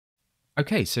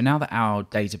Okay, so now that our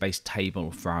database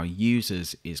table for our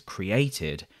users is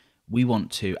created, we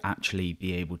want to actually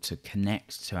be able to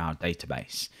connect to our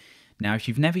database. Now, if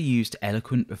you've never used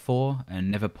Eloquent before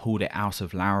and never pulled it out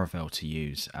of Laravel to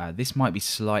use, this might be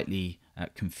slightly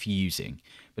confusing.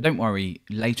 But don't worry,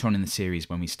 later on in the series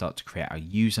when we start to create our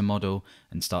user model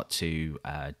and start to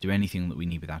do anything that we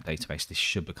need with our database, this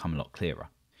should become a lot clearer.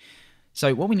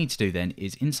 So what we need to do then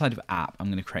is inside of app, I'm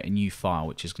going to create a new file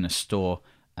which is going to store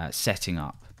setting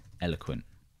up Eloquent.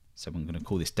 So I'm going to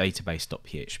call this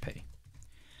database.php.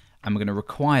 And we're going to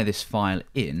require this file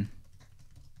in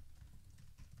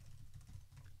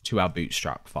to our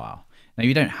Bootstrap file. Now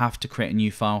you don't have to create a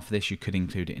new file for this, you could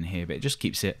include it in here, but it just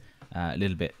keeps it a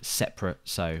little bit separate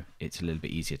so it's a little bit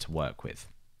easier to work with.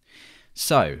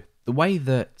 So the way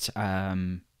that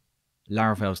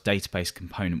Laravel's database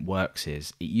component works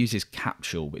is it uses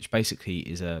Capsule, which basically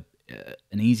is an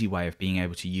easy way of being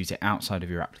able to use it outside of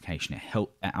your application.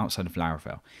 Outside of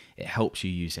Laravel. It helps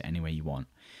you use it any way you want.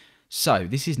 So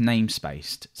this is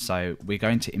namespaced. So we're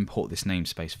going to import this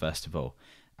namespace first of all.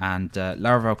 And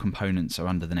Laravel components are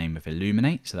under the name of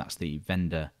Illuminate. So that's the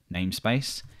vendor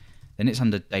namespace. Then it's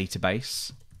under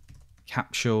database,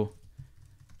 Capsule,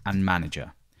 and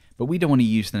manager. But we don't want to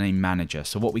use the name manager.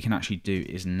 So what we can actually do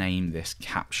is name this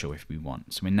Capsule if we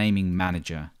want. So we're naming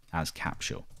manager as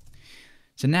Capsule.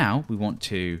 So now we want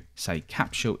to say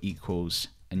Capsule equals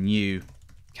a new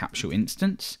Capsule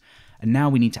instance. And now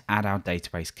we need to add our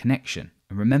database connection.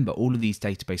 And remember, all of these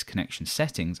database connection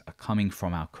settings are coming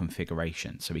from our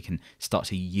configuration. So we can start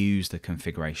to use the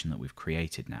configuration that we've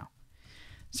created now.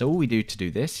 So all we do to do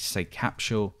this is say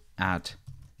Capsule add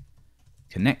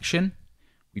connection.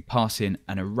 We pass in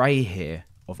an array here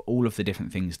of all of the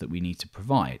different things that we need to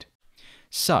provide.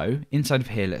 So inside of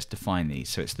here, let's define these.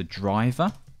 So it's the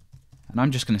driver. And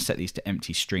I'm just going to set these to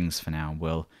empty strings for now.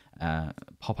 We'll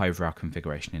pop over our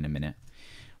configuration in a minute.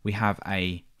 We have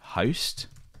a host.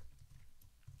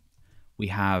 We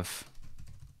have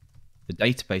the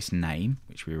database name,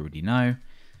 which we already know.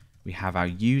 We have our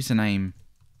username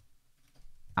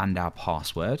and our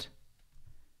password.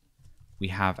 We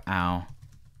have our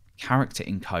character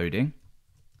encoding,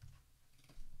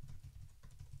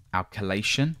 our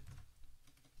collation,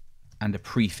 and a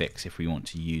prefix if we want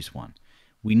to use one.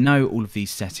 We know all of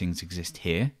these settings exist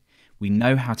here. We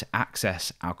know how to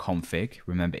access our config.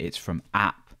 Remember, it's from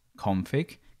app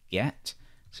config get.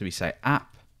 So we say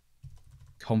app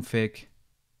config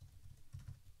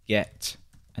get,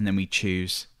 and then we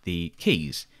choose the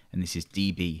keys. And this is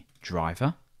db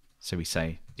driver. So we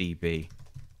say db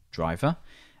driver.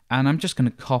 And I'm just going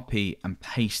to copy and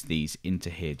paste these into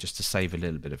here just to save a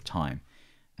little bit of time.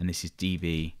 And this is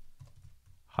db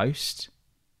host.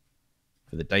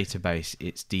 For the database,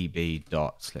 it's db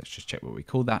dot, let's just check what we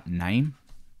call that, name.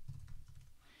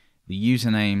 The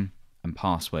username and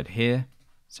password here.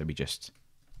 So we just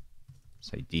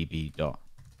say db dot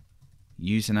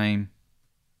username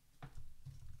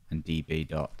and db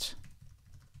dot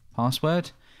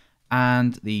password.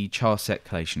 And the charset,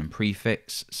 collation, and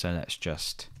prefix. So let's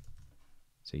just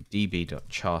say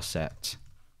db.charset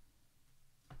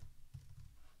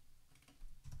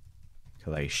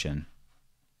collation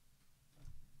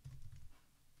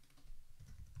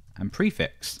and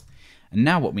prefix. And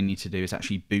now what we need to do is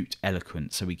actually boot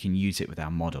Eloquent so we can use it with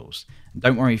our models. And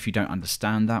don't worry if you don't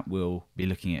understand that, we'll be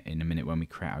looking at it in a minute when we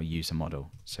create our user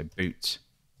model. So boot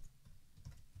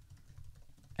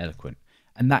Eloquent.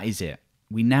 And that is it.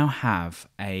 We now have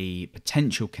a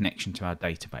potential connection to our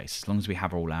database. As long as we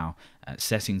have all our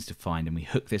settings defined and we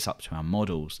hook this up to our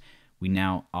models, we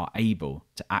now are able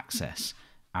to access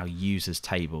our users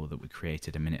table that we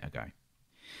created a minute ago.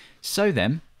 So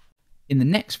then, in the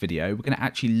next video, we're going to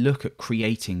actually look at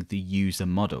creating the user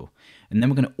model. And then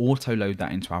we're going to auto load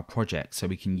that into our project so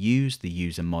we can use the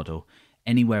user model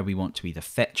anywhere we want to either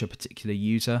fetch a particular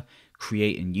user,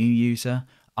 create a new user,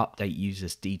 update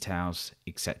users' details,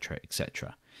 etc.,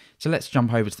 etc. So let's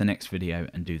jump over to the next video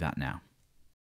and do that now.